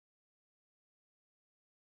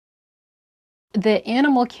The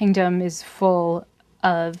animal kingdom is full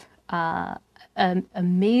of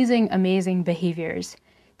amazing, amazing behaviors,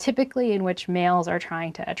 typically in which males are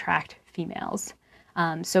trying to attract females.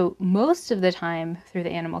 So most of the time through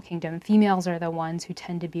the animal kingdom, females are the ones who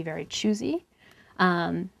tend to be very choosy.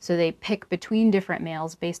 So they pick between different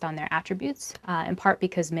males based on their attributes, in part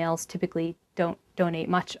because males typically don't donate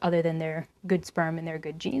much other than their good sperm and their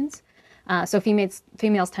good genes. So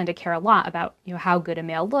females tend to care a lot about how good a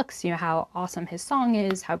male looks, how awesome his song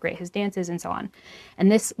is, how great his dance is, and so on.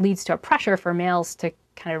 And this leads to a pressure for males to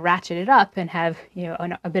kind of ratchet it up and have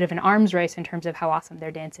a bit of an arms race in terms of how awesome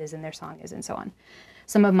their dance is and their song is, and so on.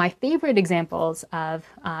 Some of my favorite examples of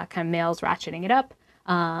kind of males ratcheting it up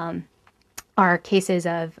are cases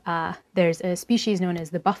of there's a species known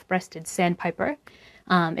as the buff-breasted sandpiper.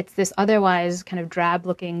 It's this otherwise kind of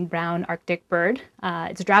drab-looking brown Arctic bird.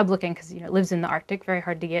 It's drab-looking because it lives in the Arctic, very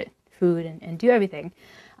hard to get food and do everything.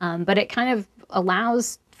 But it kind of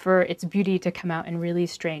allows for its beauty to come out in really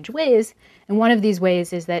strange ways. And one of these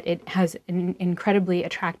ways is that it has an incredibly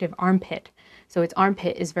attractive armpit. So its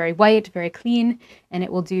armpit is very white, very clean, and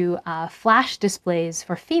it will do flash displays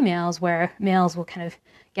for females where males will kind of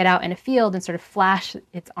get out in a field and sort of flash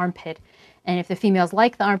its armpit. And if the females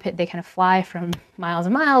like the armpit, they kind of fly from miles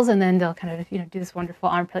and miles, and then they'll kind of do this wonderful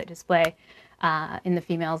armpit display. And the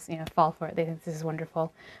females fall for it. They think this is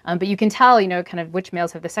wonderful. But you can tell kind of which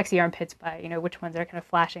males have the sexy armpits by which ones are kind of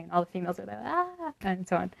flashing. All the females are like ah, and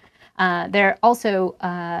so on. There are also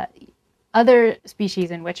other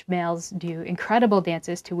species in which males do incredible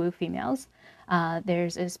dances to woo females.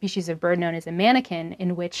 There's a species of bird known as a mannequin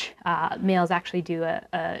in which males actually do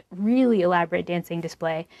a really elaborate dancing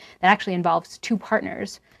display that actually involves two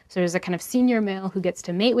partners. So there's a kind of senior male who gets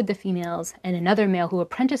to mate with the females and another male who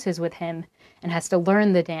apprentices with him and has to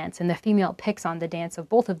learn the dance. And the female picks on the dance of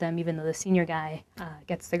both of them, even though the senior guy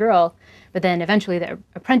gets the girl. But then eventually the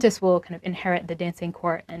apprentice will kind of inherit the dancing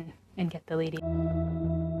court and get the lady.